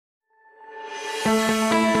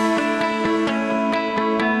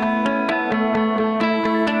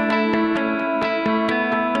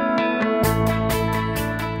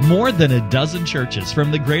More than a dozen churches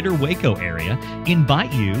from the greater Waco area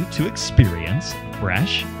invite you to experience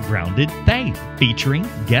Fresh, Grounded Faith, featuring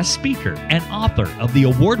guest speaker and author of the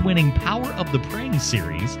award-winning Power of the Praying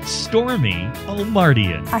series, Stormy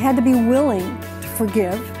Omartian. I had to be willing to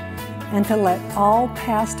forgive and to let all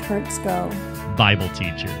past hurts go. Bible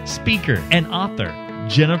teacher, speaker, and author,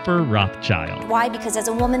 Jennifer Rothschild. Why? Because as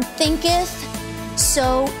a woman thinketh,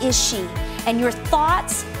 so is she. And your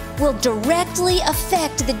thoughts will directly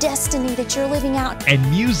affect the destiny that you're living out. And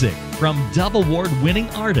music from Dove Award-winning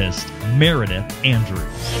artist Meredith Andrews.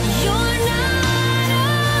 You're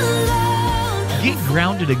not alone. Get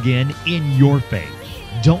grounded again in your faith.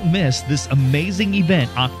 Don't miss this amazing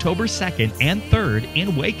event October 2nd and 3rd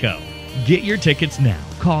in Waco. Get your tickets now.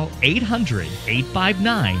 Call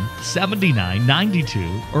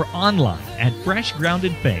 800-859-7992 or online at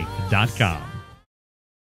freshgroundedfaith.com.